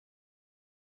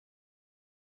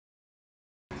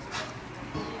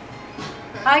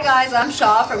Hi guys, I'm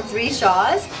Shah from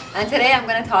 3SHAHS, and today I'm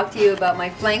going to talk to you about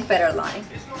my Flank Fetter line.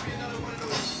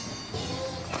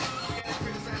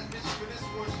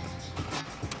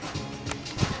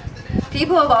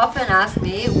 People have often asked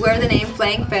me where the name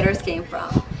Flank Fetters came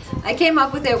from. I came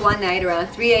up with it one night around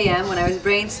 3 a.m. when I was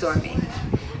brainstorming.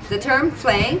 The term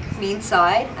flank means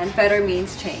side and fetter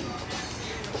means chain.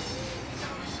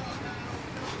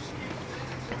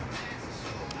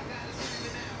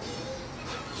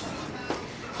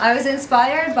 I was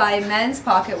inspired by men's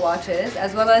pocket watches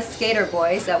as well as skater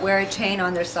boys that wear a chain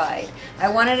on their side. I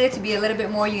wanted it to be a little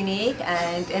bit more unique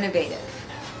and innovative.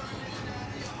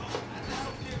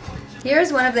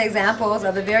 Here's one of the examples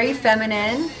of a very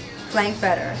feminine flank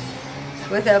fetter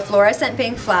with a fluorescent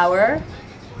pink flower,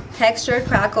 textured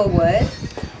crackle wood,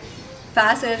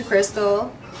 faceted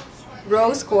crystal,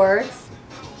 rose quartz,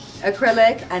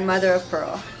 acrylic, and mother of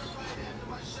pearl.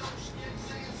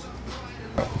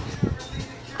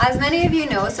 As many of you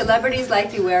know, celebrities like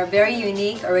to wear very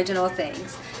unique, original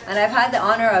things, and I've had the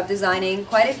honor of designing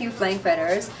quite a few flank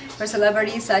fetters for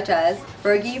celebrities such as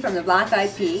Fergie from the Black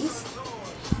Eyed Peas,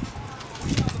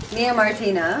 Nia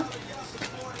Martina,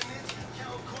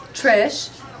 Trish,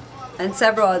 and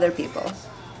several other people.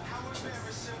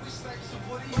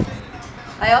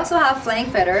 I also have flank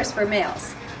fetters for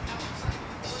males.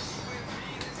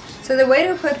 So the way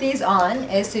to put these on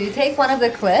is to take one of the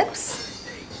clips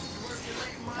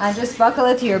and just buckle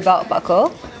it to your belt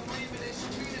buckle,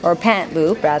 or pant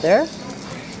loop rather,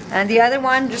 and the other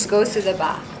one just goes to the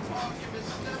back.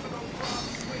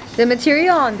 The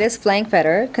material on this flank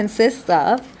fetter consists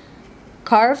of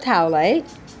carved howlite,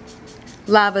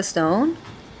 lava stone,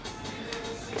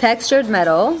 textured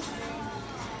metal,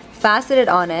 faceted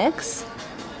onyx,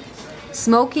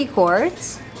 smoky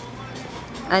quartz,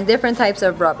 and different types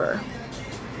of rubber.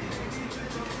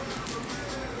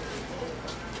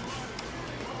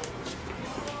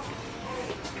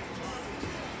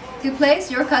 To place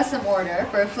your custom order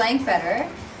for a flank fetter,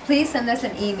 please send us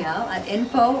an email at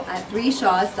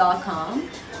info@3shahs.com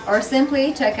or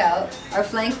simply check out our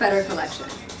flank fetter collection.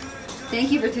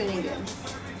 Thank you for tuning in.